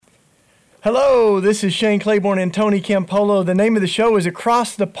Hello, this is Shane Claiborne and Tony Campolo. The name of the show is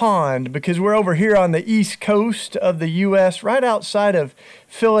Across the Pond because we're over here on the east coast of the U.S., right outside of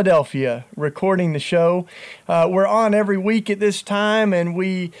Philadelphia, recording the show. We're on every week at this time, and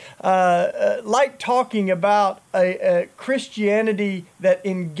we like talking about a Christianity that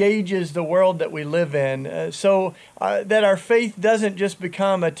engages the world that we live in, so that our faith doesn't just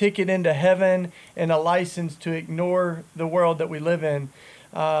become a ticket into heaven and a license to ignore the world that we live in.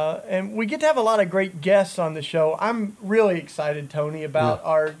 And we get to have a lot of great guests on the show. I'm really excited, Tony, about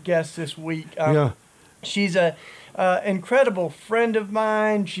our guest this week. She's an incredible friend of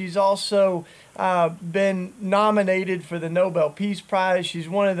mine. She's also been nominated for the Nobel Peace Prize. She's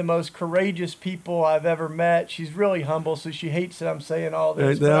one of the most courageous people I've ever met. She's really humble, so she hates that I'm saying all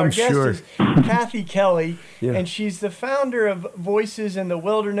this. But our guest is Kathy Kelly, and she's the founder of Voices in the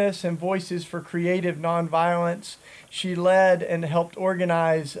Wilderness and Voices for Creative Nonviolence. She led and helped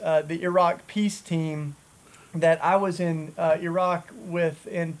organize the Iraq peace team that I was in Iraq with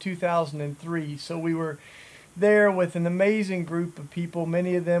in 2003. So we were there with an amazing group of people.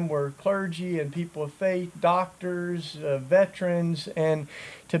 Many of them were clergy and people of faith, doctors, veterans, and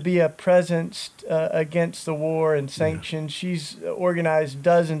to be a presence against the war and sanctions. She's organized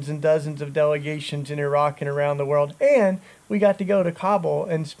dozens and dozens of delegations in Iraq and around the world. And we got to go to Kabul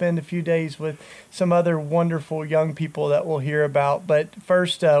and spend a few days with some other wonderful young people that we'll hear about. But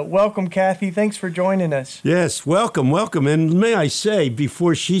first, welcome, Kathy. Thanks for joining us. Yes, welcome. And may I say,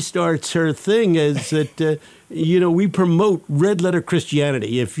 before she starts her thing, is that, we promote Red Letter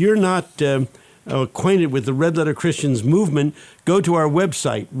Christianity. If you're not acquainted with the Red Letter Christians movement, go to our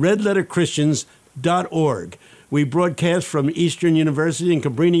website, redletterchristians.org. We broadcast from Eastern University and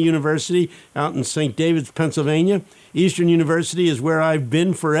Cabrini University out in St. David's, Pennsylvania. Eastern University is where I've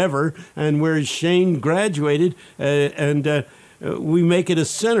been forever and where Shane graduated, and we make it a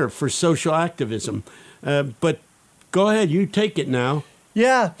center for social activism. But go ahead, you take it now.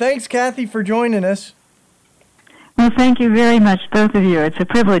 Yeah, thanks, Kathy, for joining us. Well, thank you very much, both of you. It's a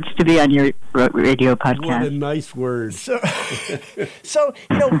privilege to be on your radio podcast. What a nice word. So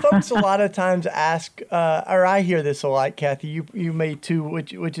folks a lot of times ask, or I hear this a lot, Kathy, you may too,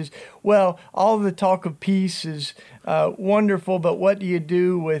 which is, well, all the talk of peace is wonderful, but what do you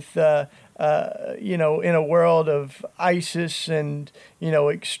do with, in a world of ISIS and,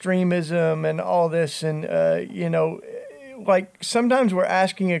 extremism and all this, and, like sometimes we're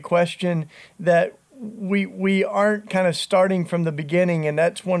asking a question that we aren't kind of starting from the beginning, and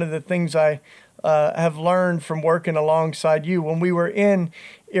that's one of the things I have learned from working alongside you. When we were in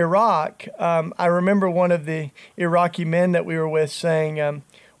Iraq, I remember one of the Iraqi men that we were with saying,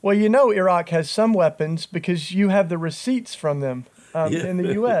 Iraq has some weapons because you have the receipts from them. In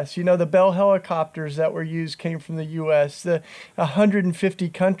the U.S. The Bell helicopters that were used came from the U.S. The 150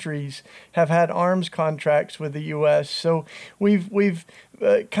 countries have had arms contracts with the U.S. So we've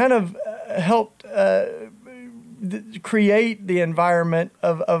kind of helped create the environment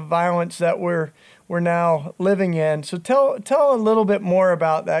of violence that we're now living in. So tell a little bit more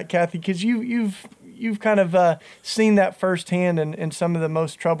about that, Kathy, because you've kind of seen that firsthand in some of the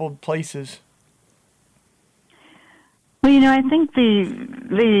most troubled places. Well, I think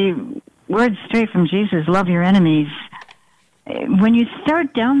the words straight from Jesus, love your enemies, when you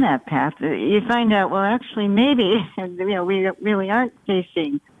start down that path, you find out, well, actually, maybe, we really aren't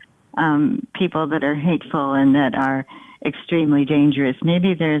facing people that are hateful and that are extremely dangerous.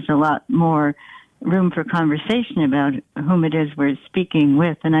 Maybe there's a lot more room for conversation about whom it is we're speaking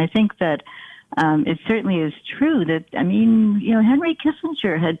with. And I think that it certainly is true that, Henry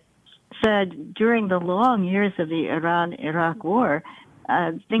Kissinger had said during the long years of the Iran-Iraq war,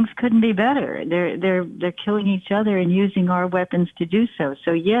 things couldn't be better. They're killing each other and using our weapons to do so.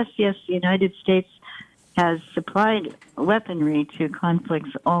 So yes, the United States has supplied weaponry to conflicts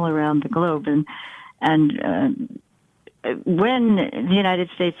all around the globe, and when the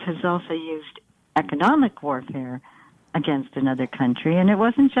United States has also used economic warfare against another country, and it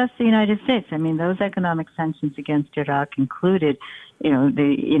wasn't just the United States. Those economic sanctions against Iraq included,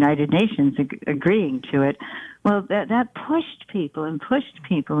 the United Nations agreeing to it. Well, that pushed people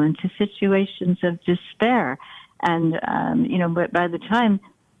into situations of despair. And, but by the time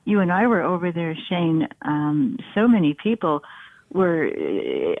you and I were over there, Shane, so many people were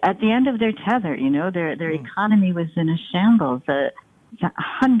at the end of their tether. Their economy was in a shambles.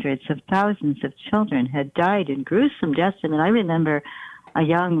 Hundreds of thousands of children had died in gruesome deaths. I remember a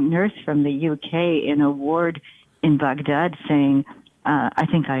young nurse from the UK in a ward in Baghdad saying, I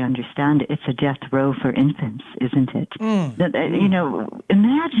think I understand. It's a death row for infants, isn't it?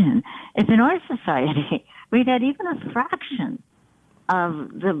 Imagine if in our society we'd had even a fraction of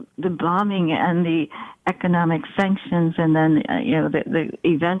the bombing and the economic sanctions, and then the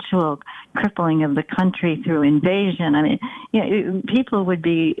eventual crippling of the country through invasion. I mean, people would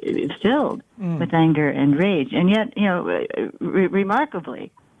be filled with anger and rage, and yet,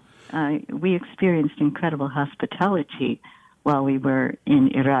 remarkably, we experienced incredible hospitality while we were in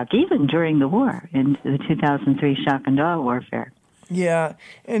Iraq, even during the war, in the 2003 shock and awe warfare. Yeah,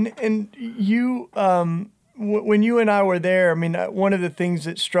 and you, when you and I were there, I mean, one of the things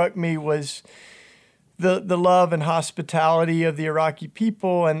that struck me was the love and hospitality of the Iraqi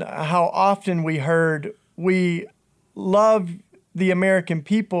people, and how often we heard, we love the American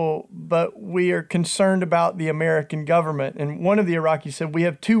people, but we are concerned about the American government. And one of the Iraqis said, we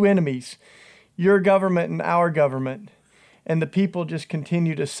have two enemies, your government and our government, and the people just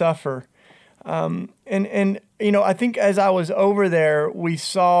continue to suffer. I think as I was over there, we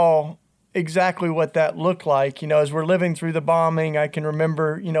saw exactly what that looked like. As we're living through the bombing, I can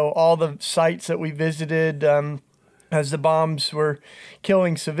remember, all the sites that we visited as the bombs were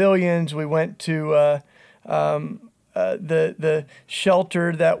killing civilians. We went to the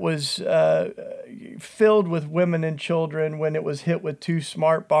shelter that was filled with women and children when it was hit with two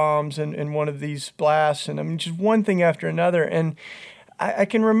smart bombs in one of these blasts. And I mean, just one thing after another. And I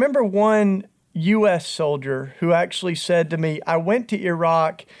can remember one U.S. soldier who actually said to me, I went to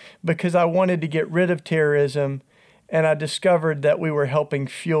Iraq because I wanted to get rid of terrorism, and I discovered that we were helping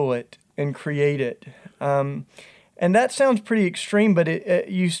fuel it and create it. And that sounds pretty extreme, but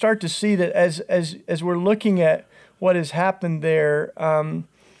you start to see that as we're looking at what has happened there, that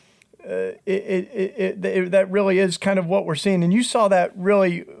really is kind of what we're seeing. And you saw that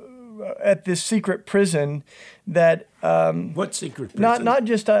really at this secret prison that what secret prison? Not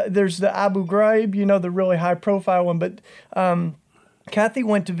just there's the Abu Ghraib, the really high profile one, but Kathy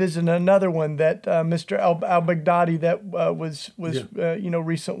went to visit another one that Mr. al-Baghdadi that was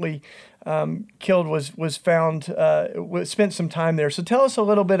recently killed was found spent some time there. So tell us a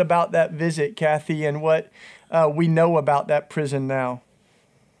little bit about that visit, Kathy, and what we know about that prison now.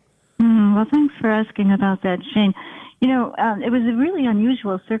 Well, thanks for asking about that, Shane. It was a really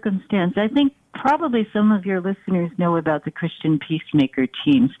unusual circumstance. I think probably some of your listeners know about the Christian peacemaker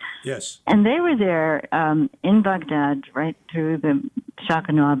teams. Yes. And they were there in Baghdad right through the shock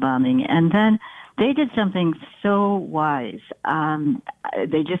and awe bombing. And then they did something so wise.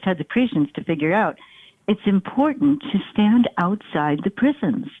 They just had the prescience to figure out it's important to stand outside the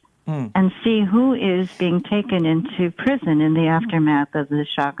prisons and see who is being taken into prison in the aftermath of the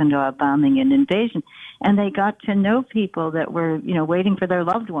shock and awe bombing and invasion. And they got to know people that were, waiting for their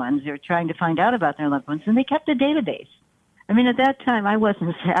loved ones or trying to find out about their loved ones, and they kept a database. I mean, at that time, I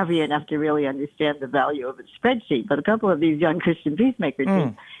wasn't savvy enough to really understand the value of a spreadsheet, but a couple of these young Christian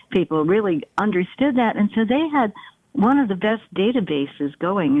peacemaker people really understood that, and so they had one of the best databases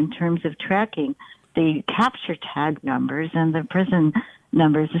going in terms of tracking the capture tag numbers and the prison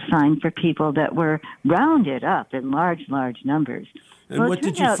numbers assigned for people that were rounded up in large numbers. And what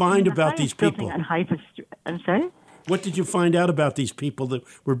did you find about these people? I'm sorry? What did you find out about these people that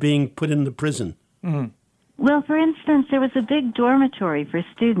were being put in the prison? Well, for instance, there was a big dormitory for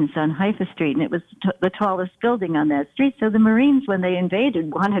students on Haifa Street, and it was the tallest building on that street. So the Marines, when they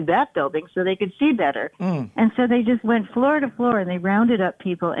invaded, wanted that building so they could see better. And so they just went floor to floor, and they rounded up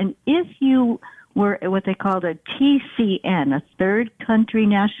people. And if you were what they called a TCN, a third country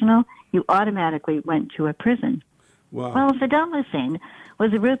national, you automatically went to a prison. Wow. Well, Saddam Hussein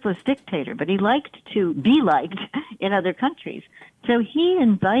was a ruthless dictator, but he liked to be liked in other countries. So he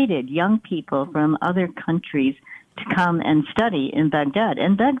invited young people from other countries to come and study in Baghdad.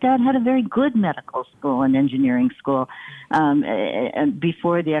 And Baghdad had a very good medical school and engineering school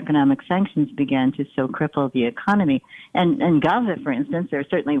before the economic sanctions began to so cripple the economy. And in Gaza, for instance, there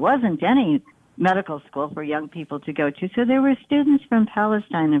certainly wasn't any medical school for young people to go to. So there were students from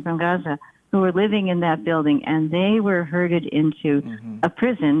Palestine and from Gaza who were living in that building, and they were herded into a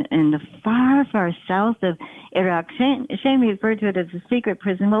prison in the far, far south of Iraq. Shane referred to it as a secret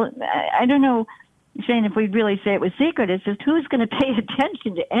prison. Well, I don't know, Shane, if we'd really say it was secret. It's just who's going to pay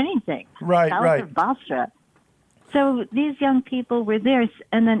attention to anything south of Basra. So these young people were there,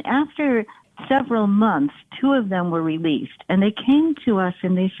 and then after several months, two of them were released, and they came to us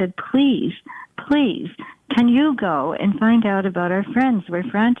and they said, please, can you go and find out about our friends? We're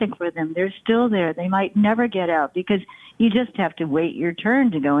frantic for them. They're still there. They might never get out because you just have to wait your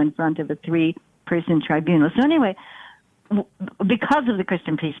turn to go in front of a 3-person tribunal. So anyway, because of the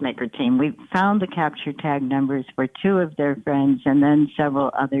Christian Peacemaker team, we found the capture tag numbers for two of their friends and then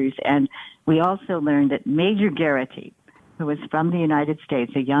several others. And we also learned that Major Garrity, who was from the United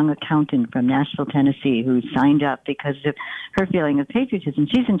States, a young accountant from Nashville, Tennessee, who signed up because of her feeling of patriotism.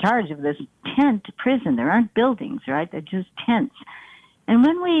 She's in charge of this tent prison. There aren't buildings, right? They're just tents. And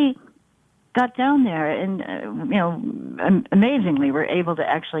when we got down there and, amazingly, we're able to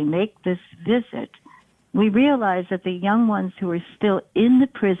actually make this visit, we realized that the young ones who were still in the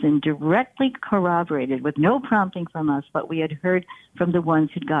prison directly corroborated, with no prompting from us, what we had heard from the ones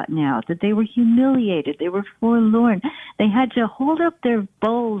who'd gotten out, that they were humiliated, they were forlorn. They had to hold up their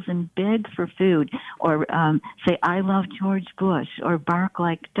bowls and beg for food, or say, "I love George Bush," or bark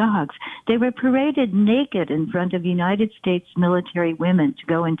like dogs. They were paraded naked in front of United States military women to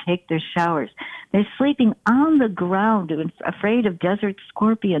go and take their showers. They're sleeping on the ground, afraid of desert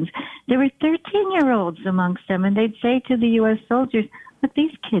scorpions. There were 13-year-olds amongst them, and they'd say to the U.S. soldiers, "But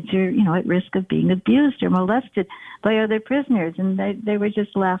these kids are, at risk of being abused or molested by other prisoners," and they were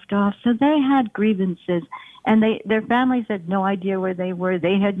just laughed off. So they had grievances, and their families had no idea where they were.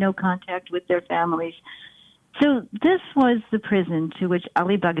 They had no contact with their families. So this was the prison to which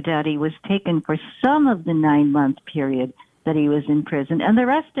Ali Baghdadi was taken for some of the 9-month period that he was in prison, and the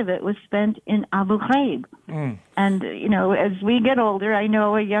rest of it was spent in Abu Ghraib. And, as we get older, I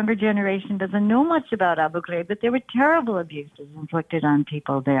know a younger generation doesn't know much about Abu Ghraib, but there were terrible abuses inflicted on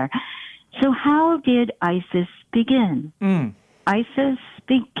people there. So how did ISIS begin? ISIS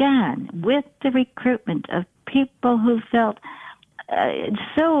began with the recruitment of people who felt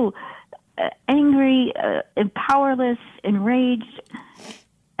so angry, powerless, enraged.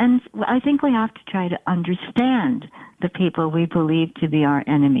 And I think we have to try to understand the people we believe to be our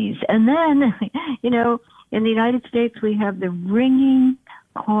enemies. And then, in the United States, we have the ringing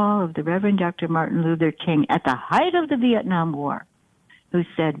call of the Reverend Dr. Martin Luther King at the height of the Vietnam War, who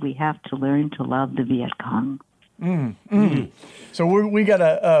said we have to learn to love the Viet Cong. So we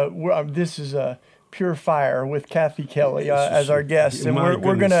got this is a Pure Fire with Kathy Kelly as our guest. And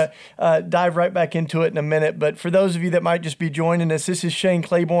we're going to dive right back into it in a minute. But for those of you that might just be joining us, this is Shane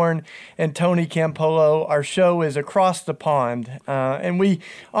Claiborne and Tony Campolo. Our show is Across the Pond. And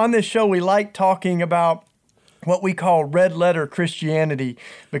on this show, we like talking about what we call red letter Christianity,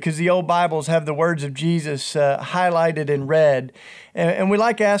 because the old Bibles have the words of Jesus highlighted in red. And we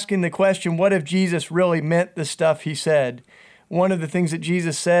like asking the question, what if Jesus really meant the stuff he said? One of the things that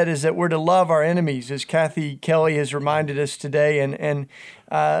Jesus said is that we're to love our enemies, as Kathy Kelly has reminded us today. And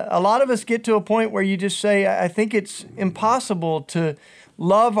a lot of us get to a point where you just say, I think it's impossible to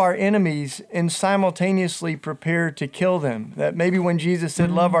love our enemies and simultaneously prepare to kill them. That maybe when Jesus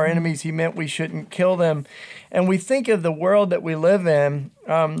said love our enemies, he meant we shouldn't kill them. And we think of the world that we live in,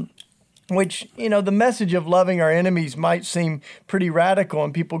 which, the message of loving our enemies might seem pretty radical,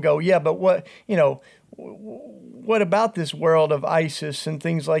 and people go, yeah, but what about this world of ISIS and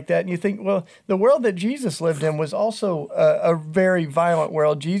things like that? And you think, well, the world that Jesus lived in was also a very violent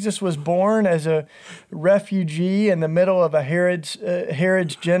world. Jesus was born as a refugee in the middle of a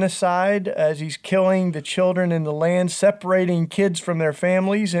Herod's genocide, as he's killing the children in the land, separating kids from their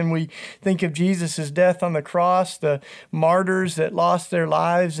families. And we think of Jesus' death on the cross, the martyrs that lost their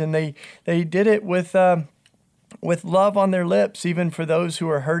lives, and they did it with love on their lips, even for those who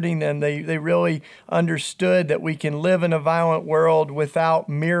are hurting them. They really understood that we can live in a violent world without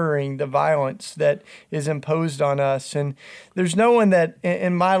mirroring the violence that is imposed on us. And there's no one that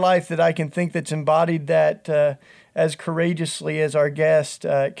in my life that I can think that's embodied that as courageously as our guest,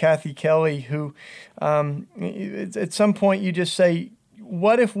 Kathy Kelly, who at some point you just say,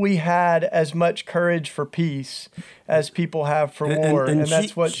 what if we had as much courage for peace as people have for war? And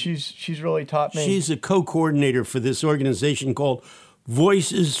that's what she's really taught me. She's a co-coordinator for this organization called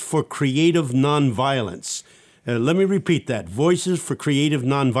Voices for Creative Nonviolence. Let me repeat that, Voices for Creative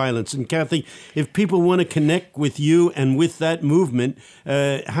Nonviolence. And Kathy, if people want to connect with you and with that movement,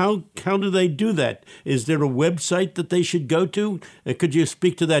 how do they do that? Is there a website that they should go to? Could you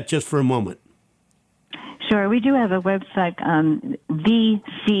speak to that just for a moment? Sure. We do have a website,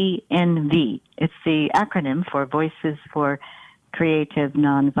 VCNV. It's the acronym for Voices for Creative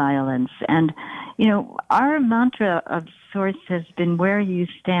Nonviolence. And, our mantra of sorts has been where you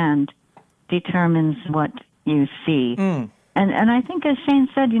stand determines what you see. And I think, as Shane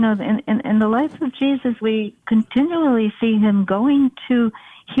said, in the life of Jesus, we continually see him going to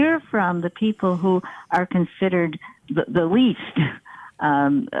hear from the people who are considered the least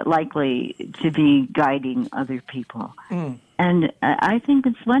likely to be guiding other people. And I think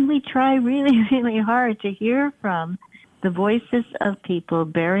it's when we try really, really hard to hear from the voices of people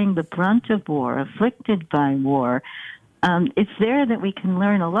bearing the brunt of war, afflicted by war, it's there that we can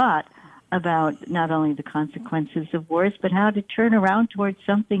learn a lot about not only the consequences of wars, but how to turn around towards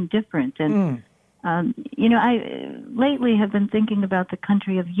something different. And I lately have been thinking about the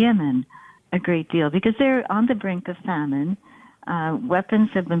country of Yemen a great deal because they're on the brink of famine. Weapons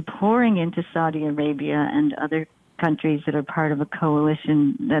have been pouring into Saudi Arabia and other countries that are part of a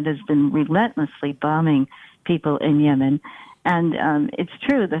coalition that has been relentlessly bombing people in Yemen. And it's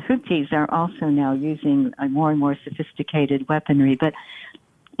true, the Houthis are also now using more and more sophisticated weaponry. But,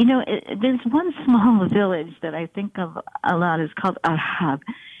 there's one small village that I think of a lot. It's called Arhab.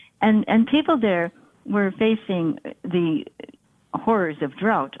 And people there were facing the horrors of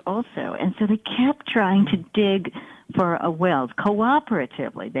drought also. And so they kept trying to dig for a well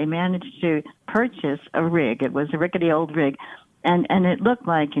cooperatively. They managed to purchase a rig. It was a rickety old rig. And it looked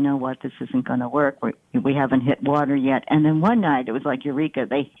like, this isn't going to work. We haven't hit water yet. And then one night, it was like eureka.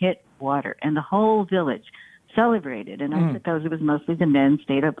 They hit water. And the whole village celebrated. And I suppose it was mostly the men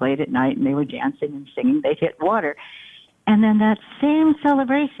stayed up late at night and they were dancing and singing. They hit water. And then that same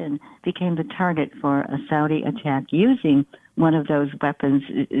celebration became the target for a Saudi attack using one of those weapons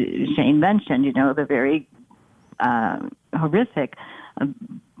Shane mentioned, the very horrific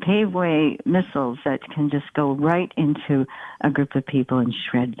paveway missiles that can just go right into a group of people and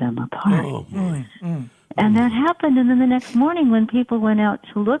shred them apart. Oh, boy. And that happened. And then the next morning when people went out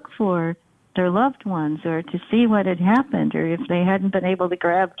to look for their loved ones or to see what had happened, or if they hadn't been able to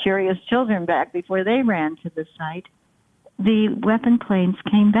grab curious children back before they ran to the site, the weapon planes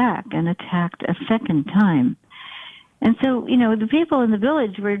came back and attacked a second time. And so, the people in the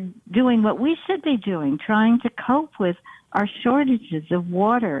village were doing what we should be doing, trying to cope with our shortages of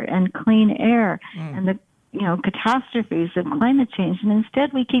water and clean air and the, catastrophes of climate change. And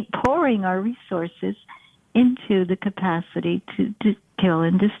instead, we keep pouring our resources into the capacity to kill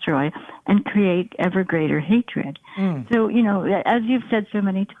and destroy and create ever greater hatred. So, as you've said so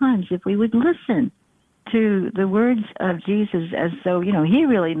many times, if we would listen to the words of Jesus as though, he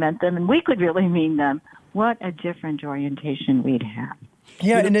really meant them and we could really mean them, what a different orientation we'd have.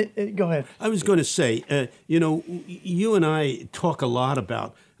 Yeah, go ahead. I was going to say, you and I talk a lot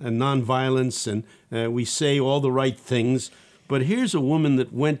about nonviolence, and we say all the right things, but here's a woman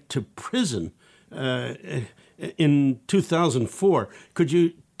that went to prison in 2004. Could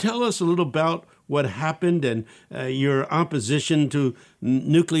you tell us a little about what happened and your opposition to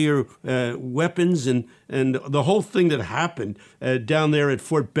nuclear weapons and the whole thing that happened down there at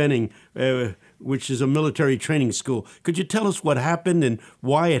Fort Benning, which is a military training school? Could you tell us what happened and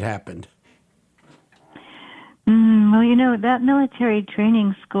why it happened? Well, that military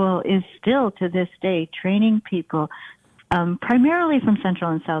training school is still to this day training people primarily from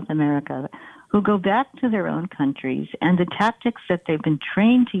Central and South America who go back to their own countries, and the tactics that they've been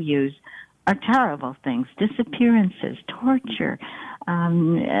trained to use are terrible things: disappearances, torture,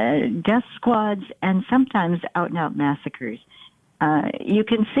 death squads, and sometimes out-and-out massacres. You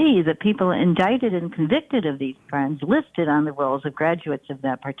can see the people indicted and convicted of these crimes listed on the rolls of graduates of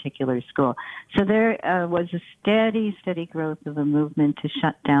that particular school. So there was a steady growth of a movement to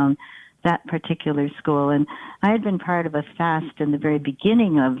shut down that particular school. And I had been part of a fast in the very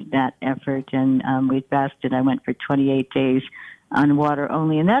beginning of that effort, and we fasted. I went for 28 days on water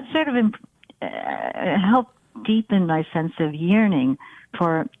only, and that sort of helped deepen my sense of yearning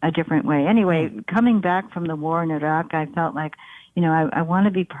for a different way. Anyway, coming back from the war in Iraq, I felt like, I want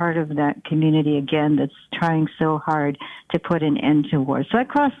to be part of that community again that's trying so hard to put an end to war. So I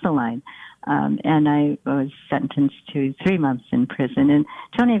crossed the line, and I was sentenced to 3 months in prison. And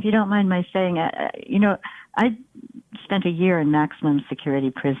Tony, if you don't mind my saying, I spent a year in maximum security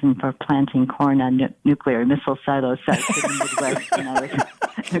prison for planting corn on nuclear missile silo sites in the Midwest when I was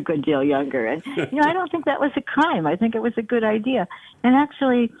a good deal younger. And, I don't think that was a crime. I think it was a good idea. And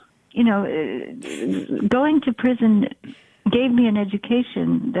actually, going to prison gave me an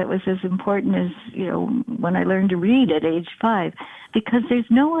education that was as important as, when I learned to read at age 5, because there's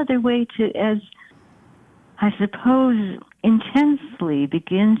no other way to, as I suppose, intensely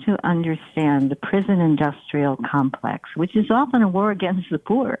begin to understand the prison industrial complex, which is often a war against the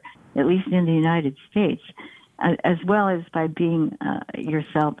poor, at least in the United States, as well as by being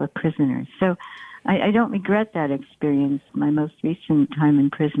yourself a prisoner. So I don't regret that experience. My most recent time in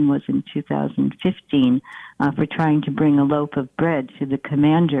prison was in 2015 for trying to bring a loaf of bread to the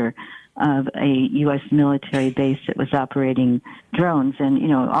commander of a U.S. military base that was operating drones.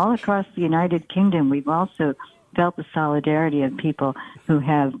 And, all across the United Kingdom, we've also felt the solidarity of people who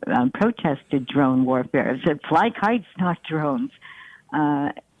have protested drone warfare, said fly kites, not drones,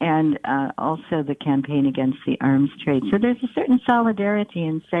 and also the campaign against the arms trade. So there's a certain solidarity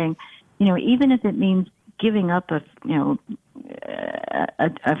in saying, even if it means giving up a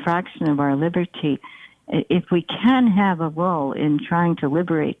fraction of our liberty, if we can have a role in trying to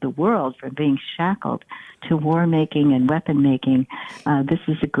liberate the world from being shackled to war making and weapon making, this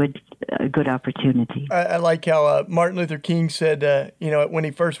is a good opportunity. I like how Martin Luther King said, when he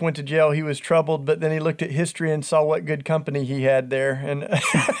first went to jail, he was troubled, but then he looked at history and saw what good company he had there. And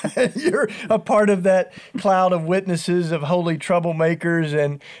you're a part of that cloud of witnesses, of holy troublemakers.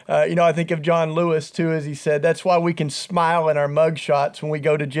 And, I think of John Lewis, too, as he said, that's why we can smile in our mug shots when we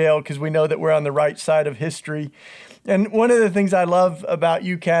go to jail, because we know that we're on the right side of history. And one of the things I love about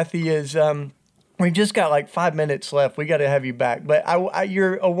you, Kathy, is we've just got like 5 minutes left. We got to have you back. But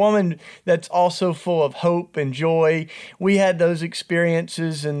you're a woman that's also full of hope and joy. We had those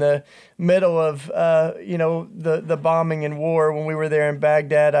experiences in the middle of, the bombing and war when we were there in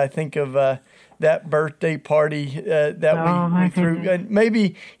Baghdad. I think of that birthday party that we threw. And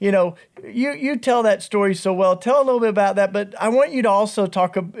maybe, you tell that story so well. Tell a little bit about that. But I want you to also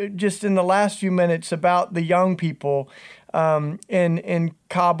talk just in the last few minutes about the young people in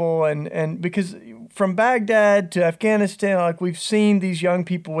Kabul, and because from Baghdad to Afghanistan, like we've seen these young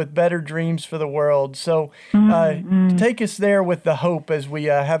people with better dreams for the world. So take us there with the hope as we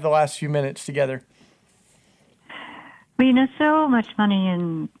have the last few minutes together. Well, so much money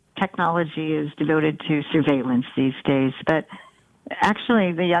in technology is devoted to surveillance these days, but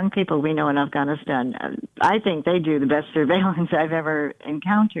actually the young people we know in Afghanistan, I think they do the best surveillance I've ever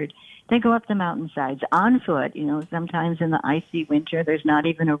encountered. They go up the mountainsides on foot, sometimes in the icy winter, there's not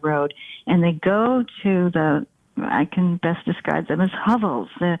even a road, and they go to I can best describe them as hovels,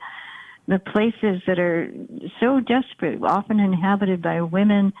 the places that are so desperate, often inhabited by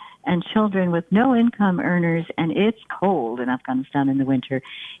women and children with no income earners, and it's cold in Afghanistan in the winter,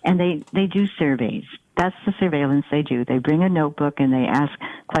 and they do surveys. That's the surveillance they do. They bring a notebook and they ask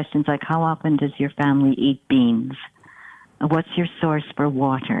questions like, how often does your family eat beans? What's your source for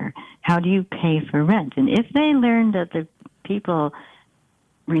water? How do you pay for rent? And if they learn that the people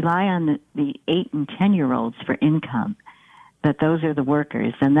rely on the 8 and 10-year-olds for income, that those are the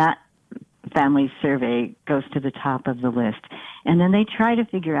workers, then that family survey goes to the top of the list. And then they try to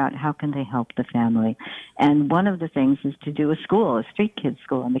figure out how can they help the family. And one of the things is to do a street kids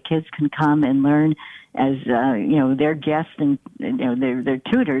school, and the kids can come and learn as their guests, and they're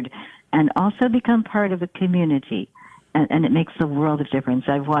tutored, and also become part of a community. And it makes a world of difference.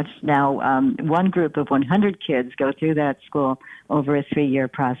 I've watched now one group of 100 kids go through that school over a 3-year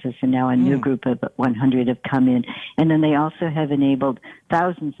process, and now a new group of 100 have come in. And then they also have enabled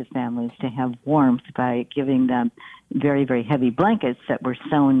thousands of families to have warmth by giving them very, very heavy blankets that were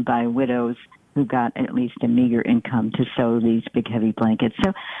sewn by widows who got at least a meager income to sew these big, heavy blankets.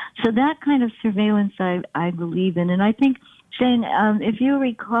 So that kind of surveillance I believe in. And I think, Shane, if you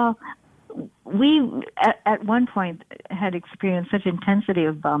recall, we, at one point, had experienced such intensity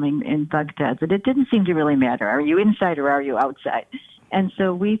of bombing in Baghdad that it didn't seem to really matter. Are you inside or are you outside? And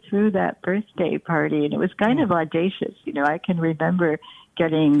so we threw that birthday party, and it was kind of audacious. I can remember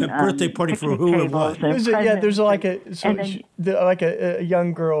getting the birthday party for who and what. There's like a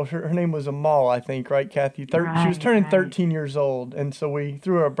young girl. Her name was Amal, I think, right, Kathy? She was turning 13 years old, and so we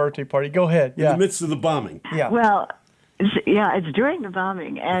threw her a birthday party. Go ahead. In the midst of the bombing. Yeah. Well. Yeah, it's during the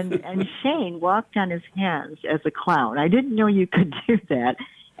bombing, and Shane walked on his hands as a clown. I didn't know you could do that.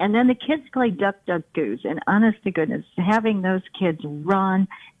 And then the kids played Duck, Duck, Goose, and honest to goodness, having those kids run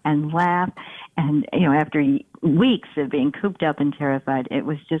and laugh, and, after weeks of being cooped up and terrified, it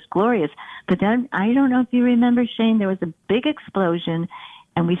was just glorious. But then, I don't know if you remember, Shane, there was a big explosion,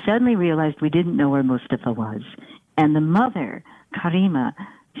 and we suddenly realized we didn't know where Mustafa was. And the mother, Karima,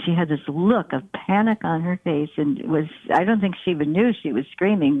 she had this look of panic on her face, and I don't think she even knew she was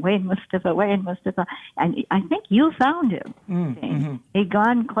screaming, Wayne Mustafa, Wayne Mustafa. And I think you found him. Mm-hmm. He'd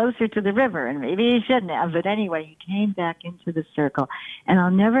gone closer to the river, and maybe he shouldn't have, but anyway, he came back into the circle. And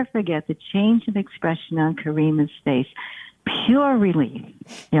I'll never forget the change of expression on Karima's face. Pure relief,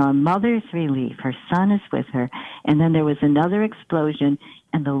 a mother's relief. Her son is with her. And then there was another explosion,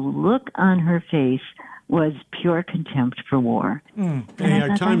 and the look on her face was pure contempt for war. Hey,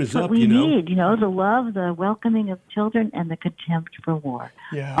 our time is up, we need, the love, the welcoming of children, and the contempt for war.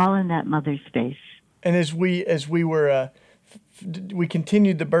 Yeah. All in that mother's face. And as we were, we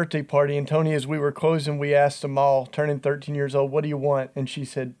continued the birthday party, and Tony, as we were closing, we asked Amal, turning 13 years old, what do you want? And she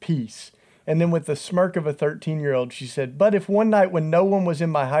said, peace. And then with the smirk of a 13-year-old, she said, but if one night when no one was in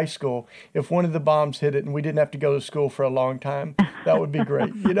my high school, if one of the bombs hit it and we didn't have to go to school for a long time, that would be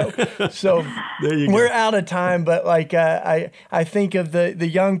great, So we're out of time, but like I think of the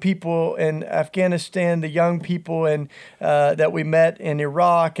young people in Afghanistan, the young people that we met in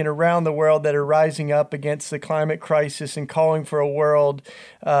Iraq and around the world that are rising up against the climate crisis and calling for a world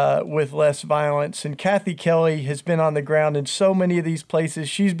with less violence. And Kathy Kelly has been on the ground in so many of these places.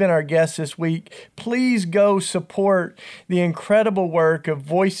 She's been our guest this week. Please go support the incredible work of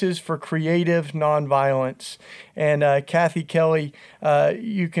Voices for Creative Nonviolence. And Kathy Kelly,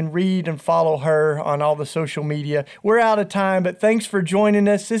 you can read and follow her on all the social media. We're out of time, but thanks for joining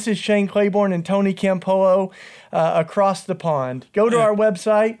us. This is Shane Claiborne and Tony Campolo across the pond. Go to our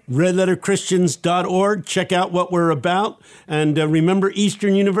website, redletterchristians.org. Check out what we're about. And remember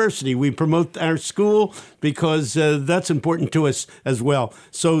Eastern University. We promote our school because that's important to us as well.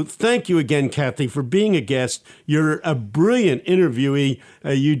 So thank you again, Kathy, for being a guest. You're a brilliant interviewee.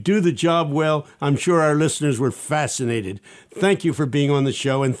 You do the job well. I'm sure our listeners were fascinated. Thank you for being on the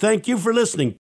show, and thank you for listening.